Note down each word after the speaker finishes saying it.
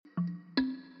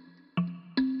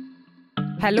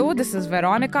Hello, this is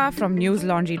Veronica from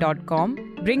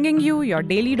newslaundry.com, bringing you your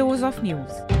daily dose of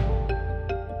news.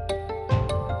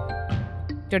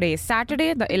 Today is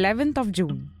Saturday, the 11th of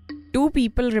June. 2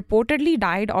 people reportedly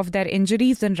died of their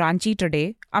injuries in Ranchi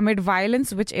today amid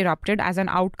violence which erupted as an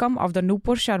outcome of the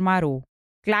Nupur Sharma row.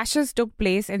 Clashes took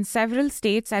place in several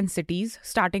states and cities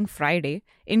starting Friday,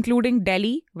 including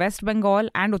Delhi, West Bengal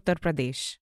and Uttar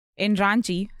Pradesh. In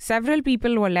Ranchi, several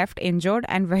people were left injured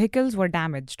and vehicles were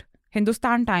damaged,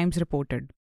 Hindustan Times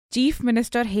reported. Chief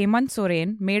Minister Hemant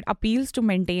Soren made appeals to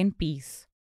maintain peace.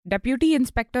 Deputy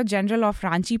Inspector General of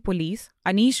Ranchi Police,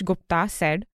 Anish Gupta,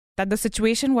 said that the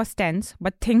situation was tense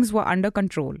but things were under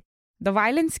control. The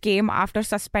violence came after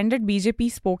suspended BJP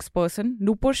spokesperson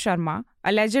Nupur Sharma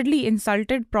allegedly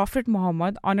insulted Prophet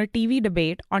Muhammad on a TV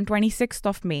debate on 26th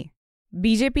of May.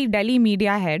 BJP Delhi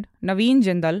media head Naveen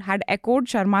Jindal had echoed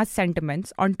Sharma's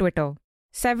sentiments on Twitter.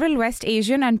 Several West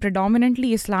Asian and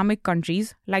predominantly Islamic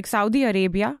countries like Saudi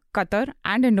Arabia, Qatar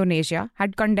and Indonesia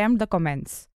had condemned the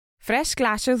comments. Fresh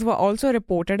clashes were also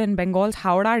reported in Bengal's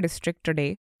Howrah district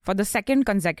today for the second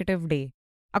consecutive day.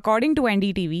 According to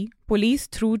NDTV, police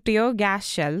threw tear gas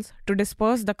shells to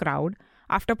disperse the crowd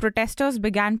after protesters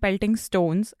began pelting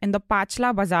stones in the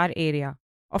Pachla Bazaar area.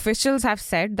 Officials have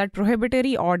said that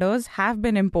prohibitory orders have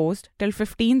been imposed till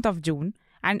 15th of June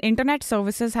and internet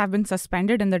services have been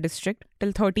suspended in the district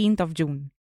till 13th of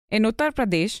June. In Uttar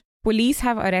Pradesh, police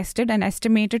have arrested an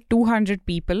estimated 200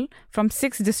 people from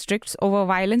 6 districts over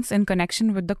violence in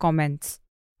connection with the comments.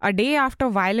 A day after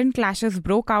violent clashes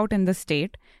broke out in the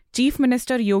state, Chief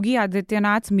Minister Yogi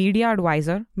Adityanath's media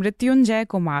advisor, Mrityunjay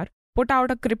Kumar, put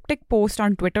out a cryptic post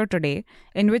on Twitter today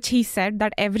in which he said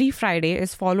that every Friday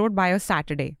is followed by a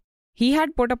Saturday. He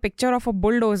had put a picture of a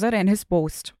bulldozer in his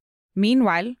post.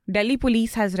 Meanwhile, Delhi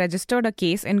police has registered a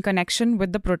case in connection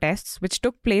with the protests which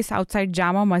took place outside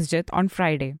Jama Masjid on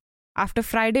Friday. After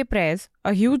Friday prayers,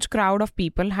 a huge crowd of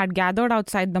people had gathered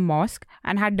outside the mosque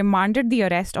and had demanded the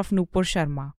arrest of Nupur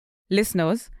Sharma.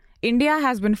 Listeners, India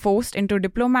has been forced into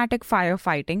diplomatic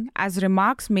firefighting as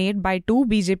remarks made by 2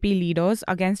 BJP leaders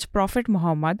against Prophet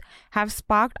Muhammad have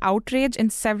sparked outrage in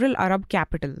several Arab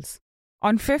capitals.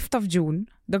 On 5th of June,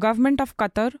 the government of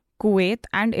Qatar, Kuwait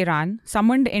and Iran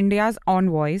summoned India's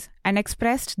envoys and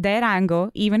expressed their anger,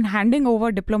 even handing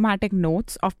over diplomatic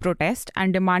notes of protest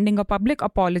and demanding a public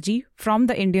apology from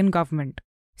the Indian government.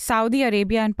 Saudi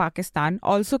Arabia and Pakistan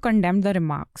also condemned the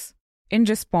remarks. In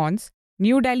response,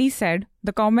 New Delhi said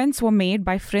the comments were made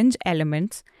by fringe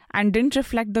elements and didn't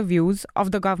reflect the views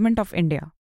of the government of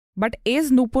India. But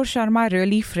is Nupur Sharma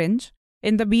really fringe?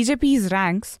 In the BJP's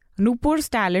ranks, Nupur's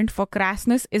talent for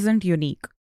crassness isn't unique.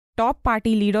 Top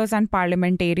party leaders and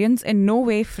parliamentarians in no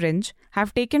way fringe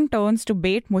have taken turns to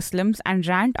bait Muslims and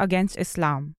rant against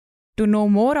Islam. To know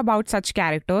more about such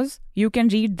characters, you can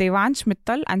read Devansh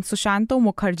Mittal and Sushanto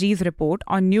Mukherjee's report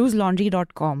on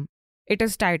newslaundry.com. It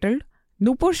is titled,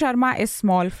 Nupur Sharma is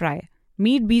small fry.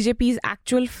 Meet BJP's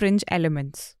actual fringe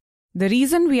elements. The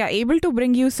reason we are able to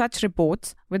bring you such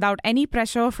reports without any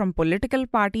pressure from political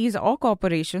parties or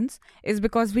corporations is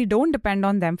because we don't depend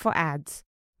on them for ads.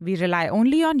 We rely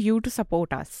only on you to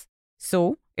support us.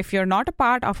 So, if you're not a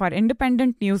part of our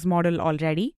independent news model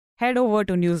already, head over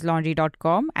to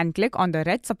newslaundry.com and click on the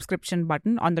red subscription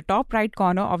button on the top right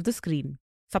corner of the screen.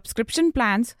 Subscription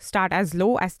plans start as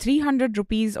low as 300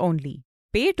 rupees only.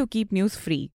 Pay to keep news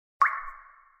free.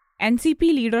 NCP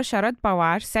leader Sharad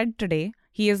Pawar said today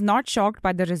he is not shocked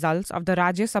by the results of the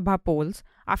Rajya Sabha polls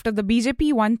after the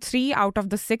BJP won 3 out of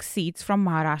the 6 seats from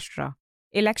Maharashtra.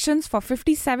 Elections for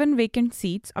 57 vacant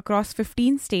seats across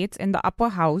 15 states in the upper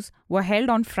house were held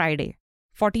on Friday.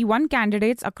 41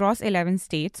 candidates across 11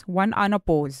 states won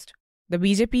unopposed. The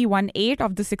BJP won 8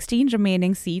 of the 16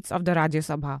 remaining seats of the Rajya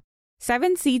Sabha.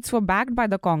 7 seats were backed by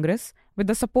the Congress with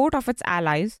the support of its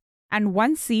allies, and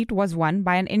 1 seat was won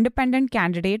by an independent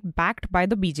candidate backed by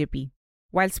the BJP.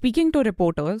 While speaking to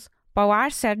reporters,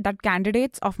 Pawar said that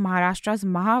candidates of Maharashtra's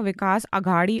Maha Vikas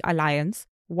Aghadi alliance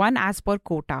won as per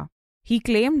quota. He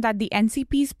claimed that the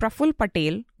NCP's Praful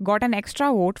Patel got an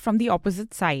extra vote from the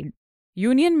opposite side.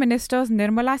 Union Ministers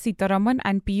Nirmala Sitharaman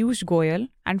and Piyush Goyal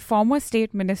and former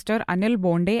State Minister Anil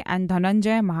Bonde and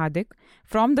Dhananjay Mahadik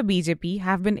from the BJP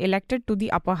have been elected to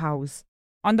the upper house.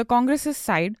 On the Congress's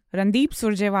side, Randeep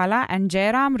Surjewala and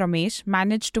Jairam Ramesh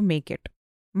managed to make it.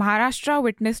 Maharashtra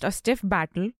witnessed a stiff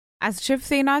battle as Shiv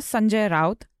Sena's Sanjay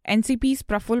Raut, NCP's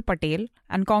Praful Patel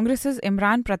and Congress's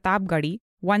Imran Pratap Gadi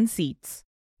won seats.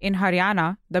 In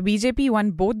Haryana, the BJP won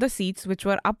both the seats which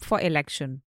were up for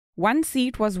election. 1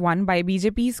 seat was won by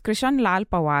BJP's Krishan Lal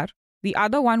Pawar, the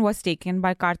other one was taken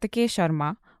by Kartikeya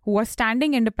Sharma, who was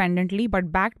standing independently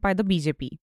but backed by the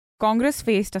BJP. Congress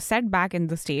faced a setback in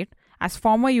the state as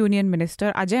former Union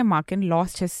Minister Ajay Maken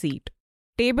lost his seat.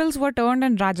 Tables were turned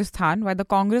in Rajasthan, where the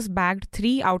Congress bagged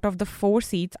 3 out of the 4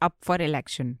 seats up for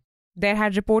election. There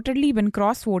had reportedly been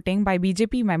cross-voting by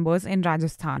BJP members in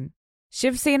Rajasthan.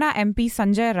 Shiv Sena MP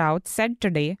Sanjay Raut said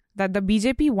today that the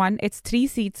BJP won its 3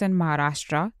 seats in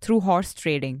Maharashtra through horse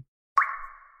trading.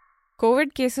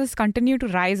 COVID cases continue to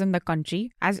rise in the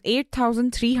country as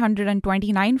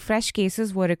 8,329 fresh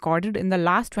cases were recorded in the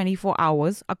last 24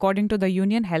 hours according to the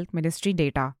Union Health Ministry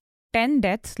data. 10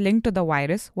 deaths linked to the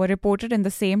virus were reported in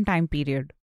the same time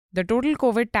period. The total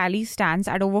COVID tally stands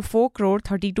at over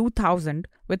 4,32,000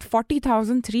 with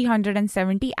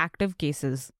 40,370 active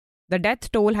cases. The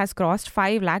death toll has crossed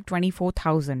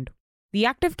 5,24,000. The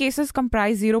active cases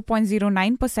comprise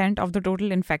 0.09% of the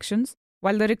total infections,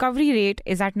 while the recovery rate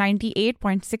is at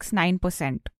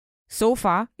 98.69%. So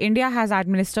far, India has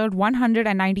administered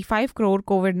 195 crore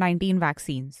COVID-19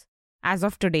 vaccines. As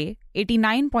of today,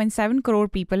 89.7 crore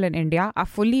people in India are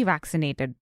fully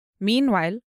vaccinated.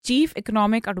 Meanwhile, Chief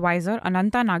Economic Advisor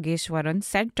Ananta Nageshwaran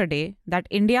said today that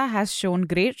India has shown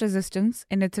great resistance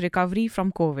in its recovery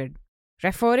from COVID.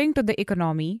 Referring to the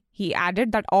economy, he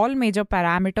added that all major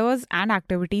parameters and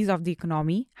activities of the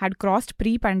economy had crossed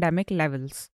pre-pandemic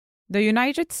levels. The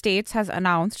United States has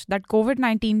announced that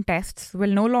COVID-19 tests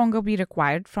will no longer be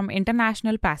required from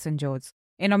international passengers,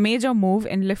 in a major move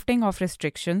in lifting of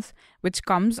restrictions, which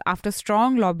comes after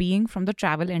strong lobbying from the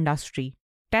travel industry.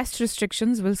 Test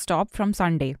restrictions will stop from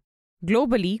Sunday.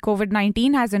 Globally,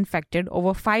 COVID-19 has infected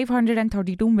over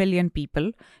 532 million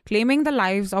people, claiming the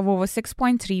lives of over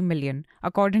 6.3 million,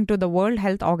 according to the World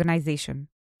Health Organization.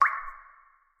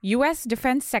 U.S.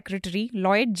 Defense Secretary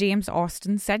Lloyd James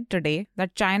Austin said today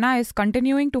that China is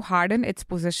continuing to harden its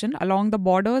position along the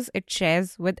borders it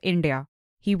shares with India.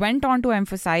 He went on to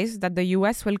emphasize that the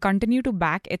U.S. will continue to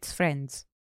back its friends.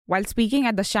 While speaking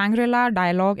at the Shangri-La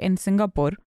Dialogue in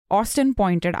Singapore, Austin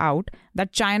pointed out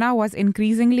that China was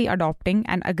increasingly adopting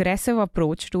an aggressive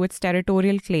approach to its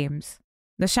territorial claims.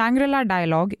 The Shangri-La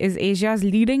Dialogue is Asia's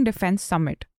leading defense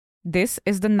summit. This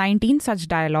is the 19th such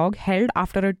dialogue held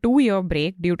after a 2-year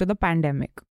break due to the pandemic.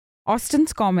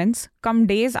 Austin's comments come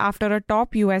days after a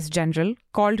top US general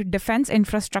called defense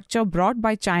infrastructure brought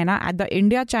by China at the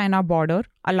India-China border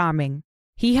alarming.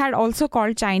 He had also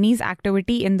called Chinese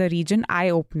activity in the region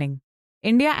eye-opening.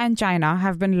 India and China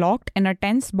have been locked in a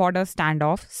tense border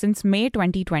standoff since May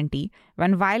 2020,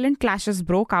 when violent clashes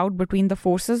broke out between the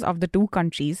forces of the two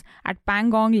countries at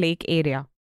Pangong Lake area.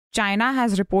 China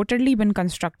has reportedly been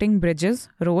constructing bridges,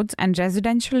 roads, and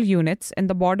residential units in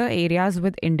the border areas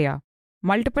with India.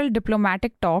 Multiple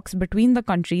diplomatic talks between the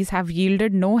countries have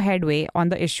yielded no headway on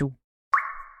the issue.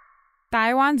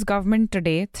 Taiwan's government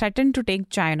today threatened to take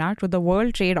China to the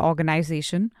World Trade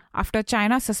Organization after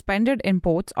China suspended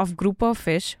imports of grouper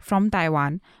fish from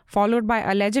Taiwan, followed by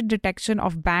alleged detection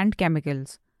of banned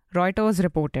chemicals, Reuters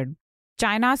reported.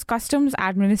 China's Customs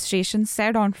Administration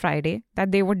said on Friday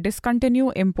that they would discontinue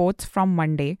imports from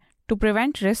Monday to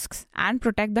prevent risks and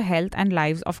protect the health and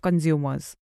lives of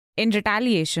consumers. In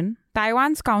retaliation,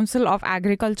 Taiwan's Council of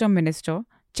Agriculture Minister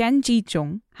Chen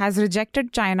Chi-chung has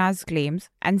rejected China's claims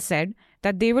and said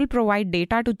that they will provide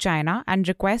data to China and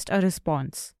request a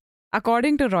response.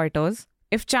 According to Reuters,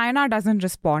 if China doesn't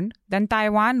respond, then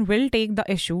Taiwan will take the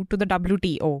issue to the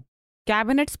WTO.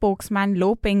 Cabinet spokesman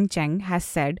Lo Ping-cheng has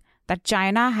said that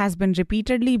China has been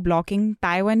repeatedly blocking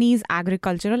Taiwanese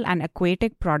agricultural and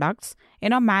aquatic products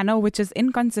in a manner which is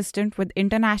inconsistent with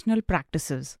international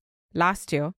practices.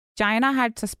 Last year, China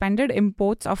had suspended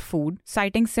imports of food,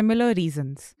 citing similar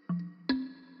reasons.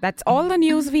 That's all the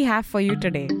news we have for you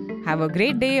today. Have a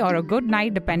great day or a good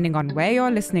night depending on where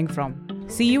you're listening from.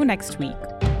 See you next week.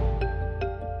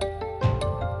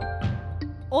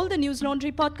 All the News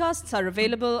Laundry podcasts are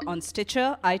available on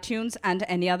Stitcher, iTunes, and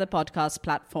any other podcast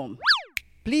platform.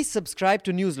 Please subscribe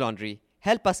to News Laundry.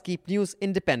 Help us keep news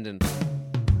independent.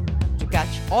 To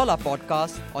catch all our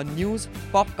podcasts on news,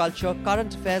 pop culture,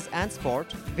 current affairs, and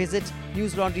sport, visit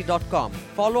newslaundry.com.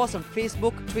 Follow us on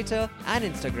Facebook, Twitter, and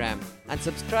Instagram, and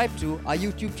subscribe to our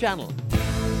YouTube channel.